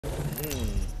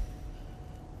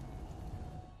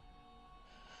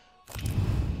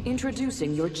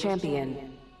Introducing your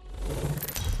champion.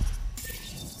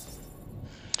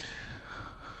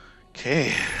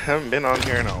 Okay, haven't been on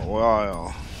here in a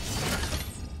while.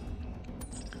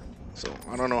 So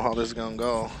I don't know how this is gonna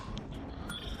go.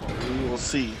 We will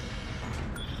see.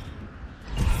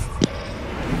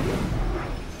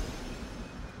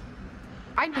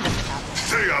 I need a path.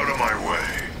 Stay out of my way.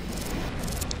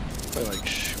 Play like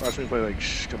watch me play like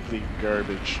complete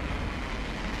garbage.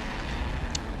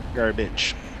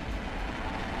 Garbage.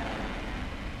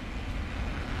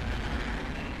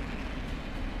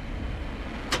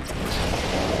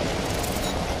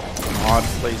 Odd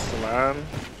place to land.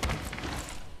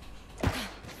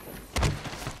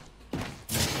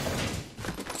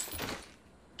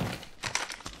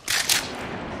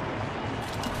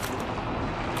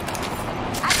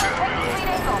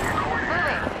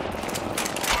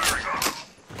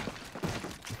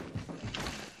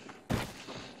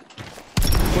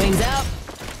 Wings out.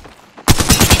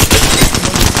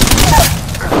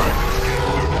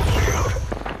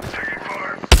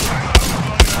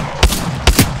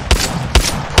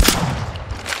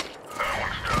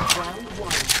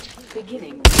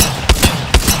 Beginning.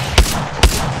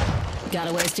 Got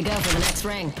a ways to go for the next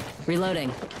ring.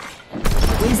 Reloading.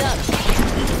 Wings up.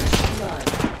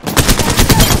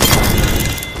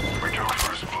 We took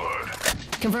first blood.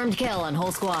 Confirmed kill on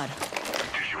whole squad.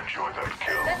 Did you enjoy that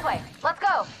kill? This way. Let's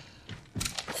go.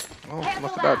 Oh,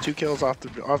 look at that! 2 kills off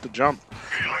the jump,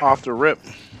 off the rip.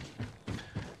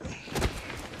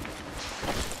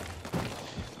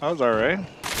 That was alright.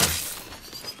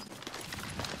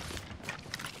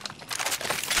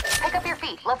 Pick up your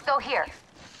feet. Let's go here.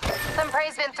 Some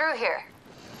prey's been through here.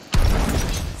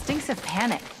 Stinks of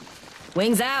panic.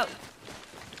 Wings out.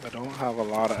 I don't have a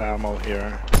lot of ammo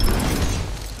here,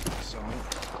 so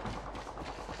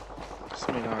this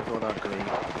may not go that great.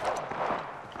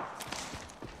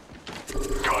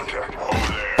 Contact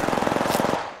over there.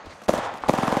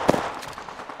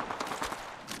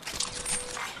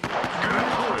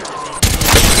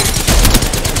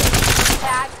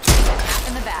 Tag. Half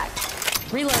in the bag.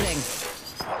 Reloading.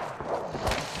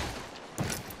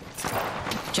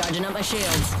 Charging up my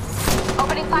shields.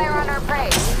 Opening fire on our prey.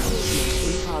 In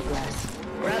progress.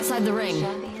 We're outside the ring.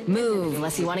 Move,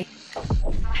 unless you want to.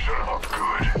 Shut him up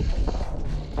good.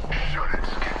 Shut it,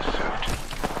 skin suit.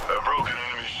 A broken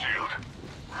enemy shield.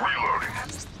 Reloading.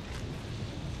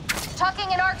 Tucking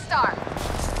an arc star.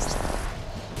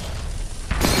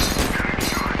 Getting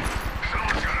shot.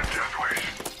 Someone's got a death wish.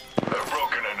 A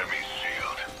broken enemy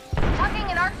shield. Tucking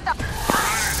an arc star.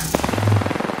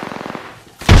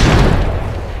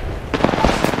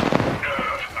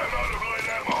 I'm out of light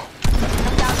ammo.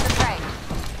 Come down to the prey.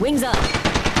 Wings up.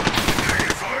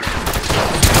 Taking fire.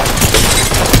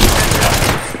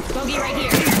 Bogey right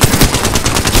here.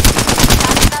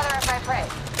 That's another of my prey.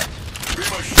 Be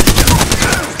my shield.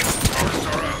 Arcs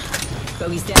are out.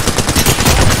 Bogey's down.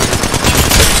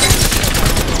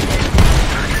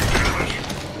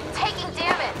 Taking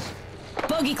damage.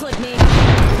 Bogey clip me.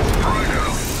 Right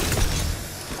now.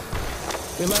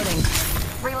 Reloading.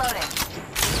 Reloading.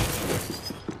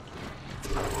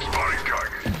 Spotting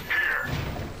target. Here.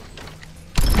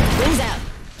 Wings out.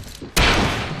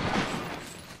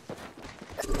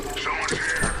 Someone's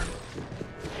here.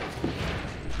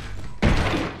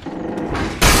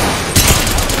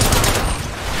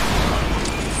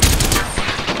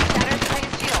 Shattered the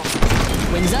prey's shield.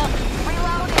 Wings up.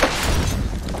 Reloading.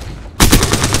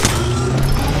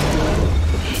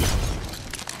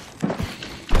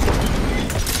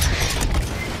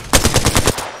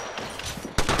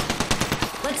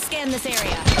 Let's scan this area. A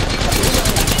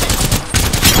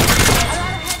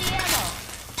lot of heavy ammo.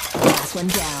 Last one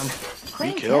down.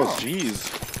 3 kills, jeez.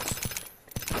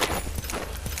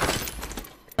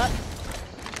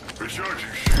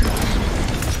 Recharging shield.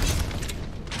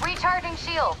 Recharging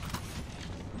shield.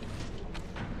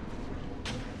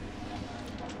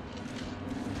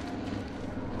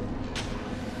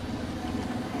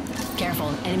 Careful,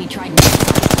 enemy tried.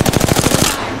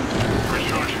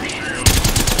 Recharging shield.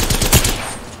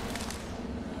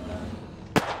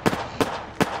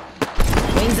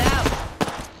 Wings out.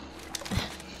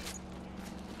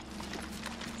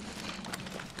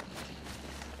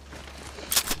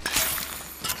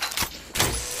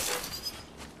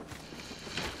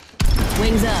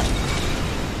 Wings up.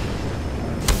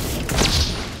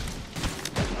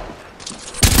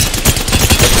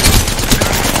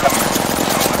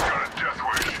 Got a death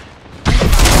wish.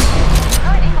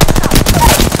 Good, equal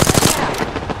stop.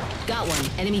 Got one.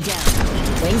 Enemy down.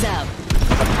 Wings out.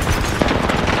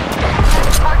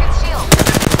 Target shield.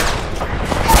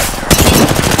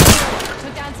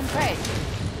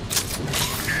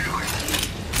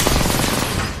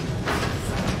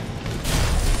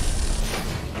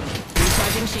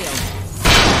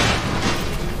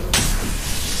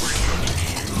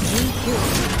 I'm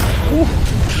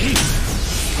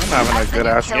having a good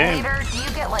ass Kill game. leader, do you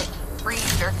get like free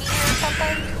jerky or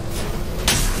something?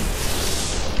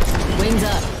 Wings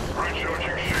up.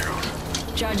 Recharging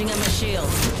shields. Charging up my shield.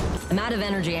 I'm out of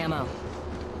energy ammo.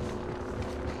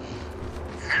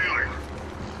 Healing.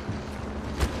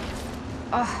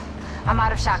 Ugh, I'm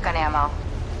out of shotgun ammo.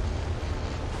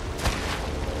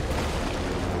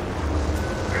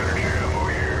 Energy ammo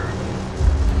here.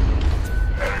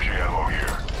 Energy ammo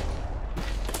here.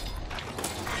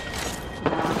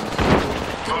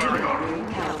 Firing on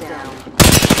him. Countdown.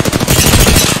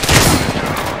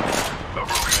 A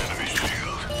broken enemy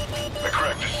shield. I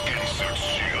cracked the skin suit's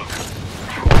shield.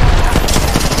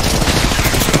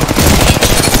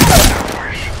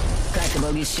 Crack the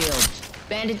bogey's shield.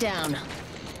 Bandit down.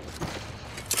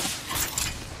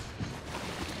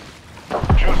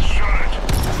 Just shot it.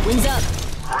 Wings up.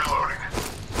 Reloading.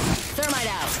 Thermite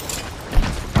out.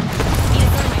 Eat a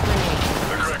thermite grenade.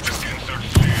 I cracked the skin suit's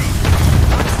shield.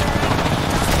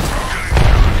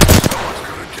 Someone's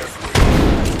gonna definitely.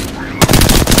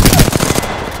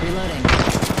 Reloading.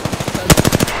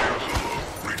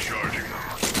 Recharging them.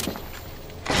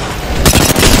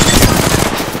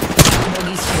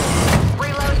 Bogey's shield.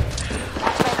 Reload.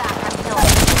 Watch my back, I'm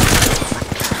healing.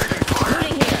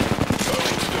 Loading here.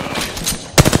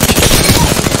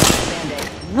 Bandit.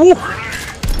 Woo!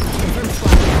 Confirm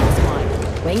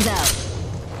squad. Wings out.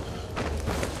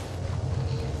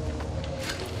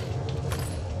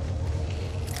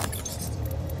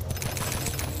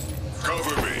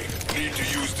 Cover me. Need to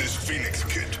use this Phoenix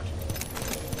kit.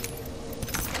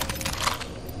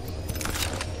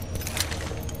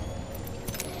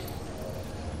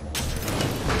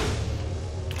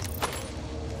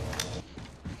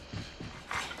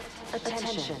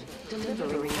 Attention.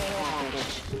 Delivery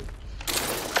package.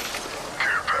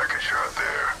 Care package out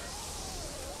there.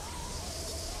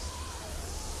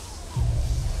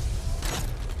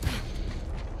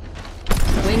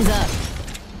 Wings up.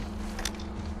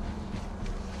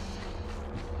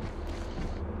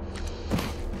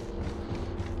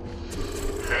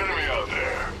 Enemy out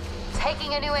there.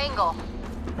 Taking a new angle.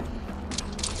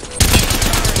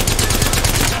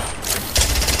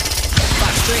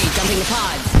 Fox 3, dumping the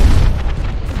pods.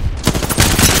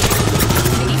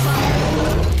 Taking fire.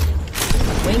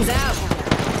 Wings out.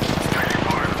 Taking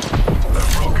fire. A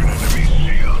broken enemy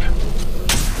shield.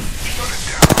 Shut it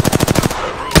down. A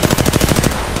broken enemy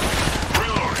shield.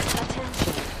 Reloading.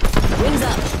 Wings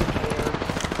up.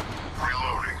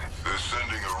 Reloading. They're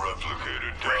sending a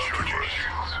replicator down to my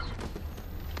shields.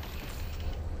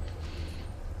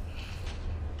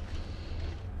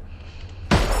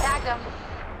 Tagged him.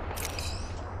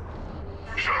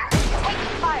 Shut him.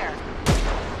 Taking fire.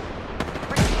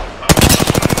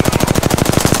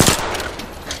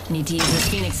 Need to use this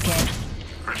Phoenix kit.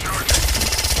 Recharging.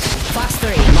 Fox 3,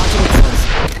 launching missiles.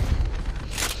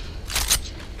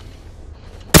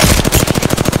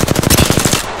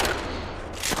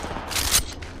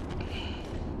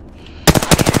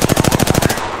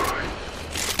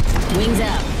 Wings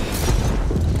out.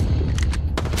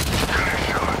 Getting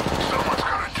shot. Someone's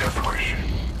got a death wish.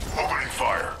 Opening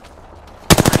fire.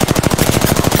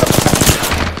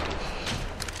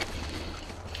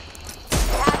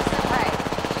 Tagged the prey.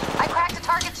 I cracked a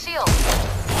target shield.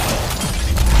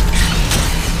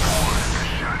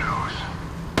 Shadows.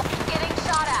 Getting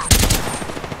shot at.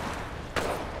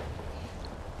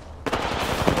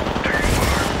 Taking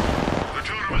fire. The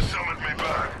totem has summoned me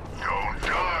back. Don't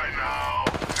die now.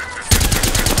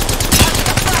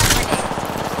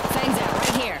 Fangs out,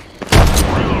 right here.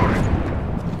 Reloading.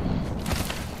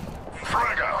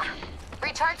 Frag out.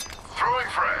 Recharge. Throwing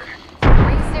frag.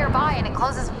 Rings nearby and it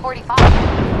closes at 45.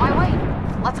 Why wait?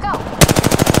 Let's go.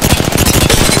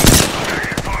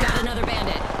 Taking fire. Got another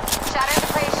bandit. Shatter the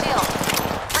prey shield.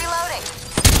 Reloading.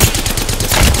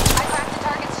 I cracked the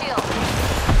target shield.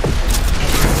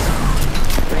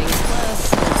 Ring's close.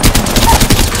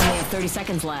 Only have 30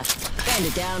 seconds left.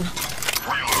 Bandit down.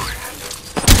 Reloading.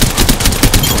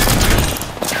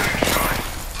 Getting shot.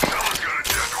 Someone's got a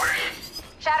death wish.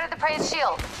 Shatter the prey's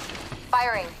shield.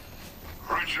 Firing.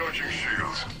 Recharging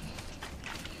shields.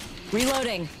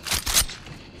 Reloading.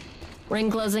 Ring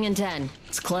closing in 10.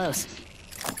 It's close.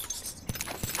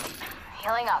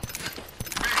 Healing up. Be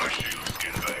my shield,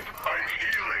 skinbag. I'm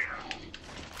healing.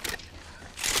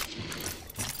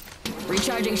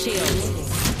 Recharging shields.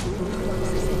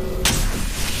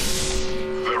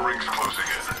 The ring's closing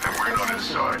in, and we're not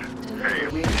inside. Hey,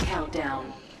 Delivery countdown.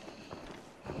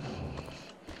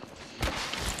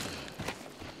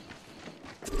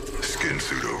 skin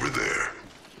suit over there.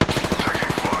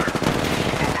 Taking fire.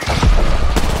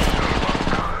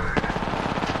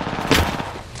 Open.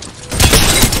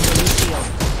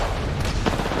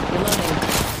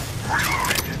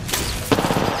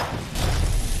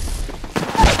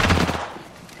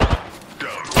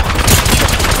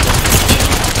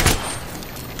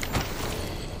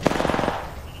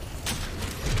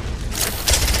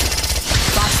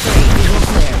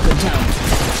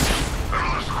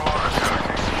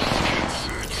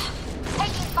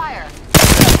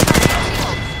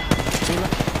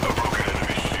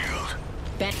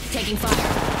 Taking fire.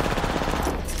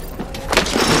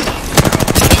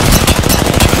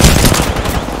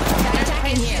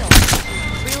 Attacking here.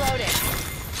 Reloading.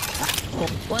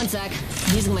 1 sec.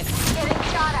 Using my... Getting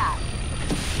shot at.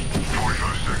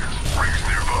 45 seconds. Rings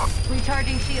nearby.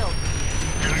 Recharging shield.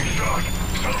 Getting shot.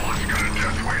 Someone's got a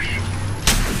death wish.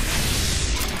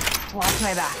 Watch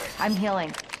my back. I'm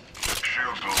healing.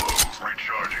 Shields low.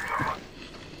 Recharging them.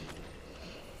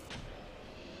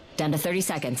 Down to 30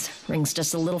 seconds. Rings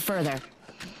just a little further.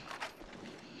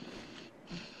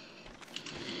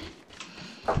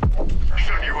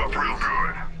 Shut you up real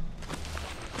good.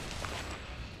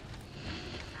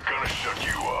 Gonna shut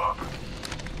you up.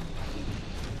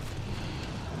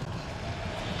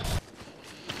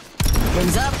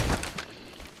 Rings up.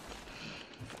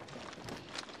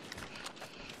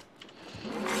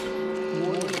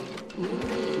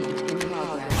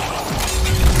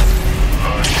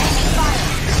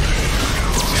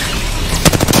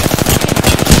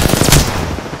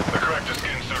 The cracked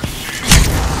skin search shield.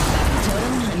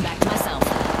 Totem and back to myself.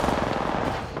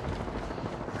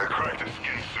 The cracked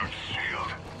skin suit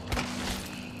shield.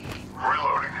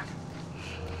 Reloading.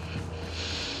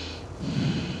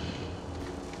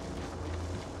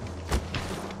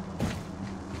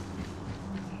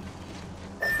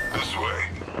 This way.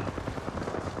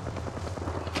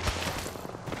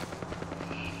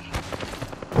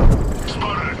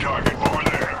 Spotted a target over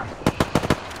there.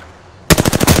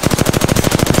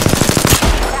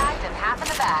 Tagged and half in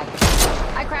the bag.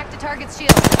 I cracked the target's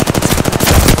shield.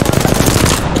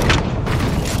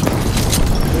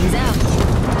 Rings out.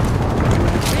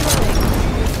 Reloading.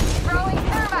 Throwing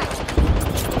thermite.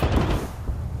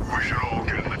 We should all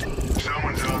get in the...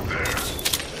 Someone's out there.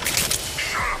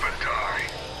 Shut up and die.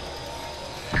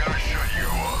 Gotta shut you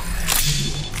up.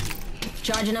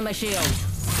 Charging on my shield.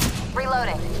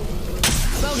 Reloading.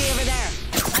 Bogey over there.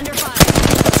 Under fire.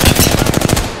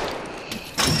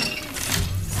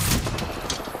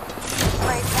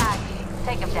 Spray tag.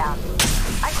 Take him down.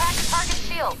 I cracked the target's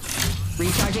shield.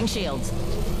 Recharging shields.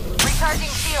 Recharging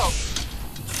shield.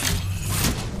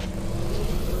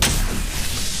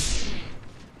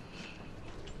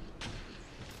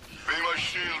 Be my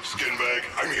shield, skinbag.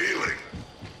 I'm healing.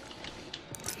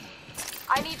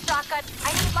 I need shotgun.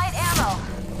 I need light ammo.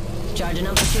 Charging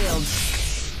on my shields.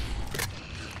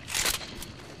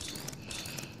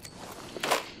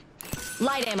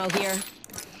 Light ammo here.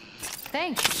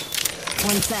 Thanks.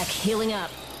 1 sec. Healing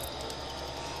up.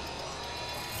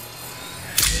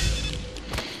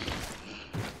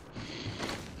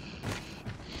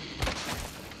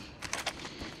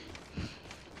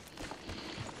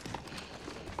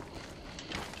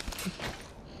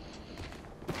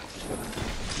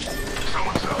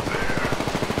 Someone's out there.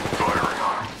 Firing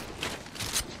on him.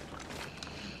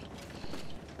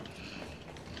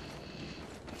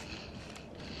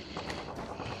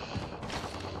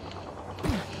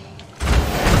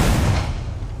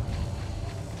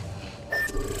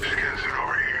 Skins it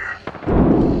over here.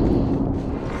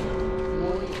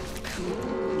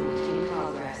 In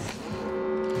progress.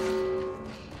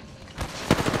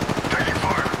 Taking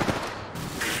fire.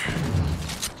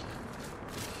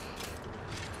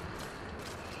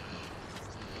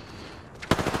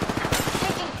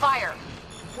 Taking fire.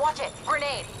 Watch it.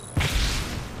 Grenade.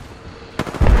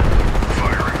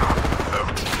 Firing on him.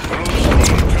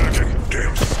 Attacking.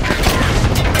 Damn skin.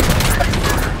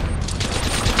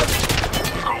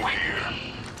 Go here.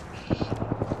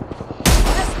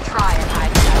 Just try and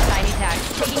hide that tiny tag.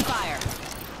 Taking fire.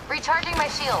 Recharging my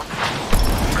shield.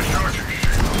 Recharging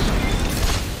shields.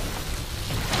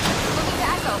 Looking to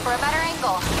echo for a better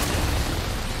angle.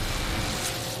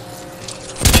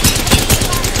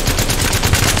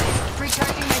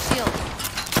 Recharging my shield.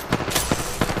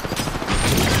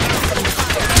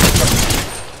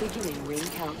 Beginning ring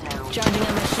countdown. Charging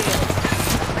on my shield.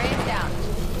 Raise down.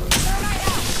 Thermite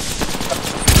out.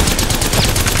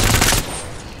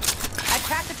 I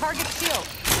cracked the target's shield.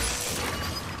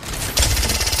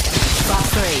 Box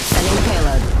 3. Sending the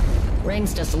payload.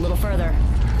 Rings just a little further.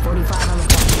 45 on the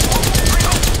clock.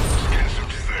 Skin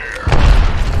suit's there.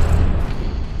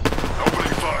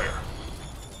 Opening fire.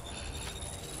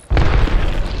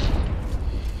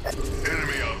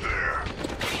 Enemy out there.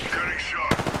 Getting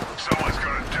shot. Someone's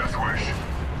got a death wish.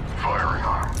 Firing on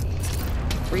him.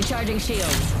 Recharging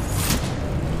shields.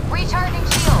 Recharging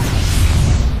shield.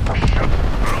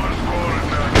 Another squad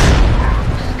attack.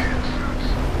 Skin suits.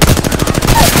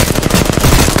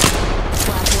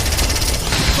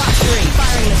 Box 3.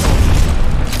 Firing missile.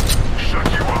 Shut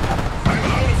you up. I'm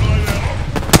out of light ammo.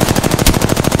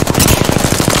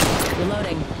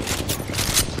 Reloading.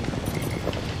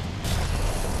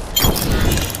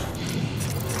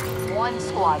 One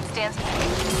squad stands.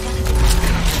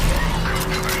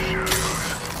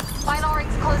 Final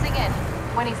ring's closing in.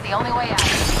 Winning's the only way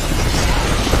out.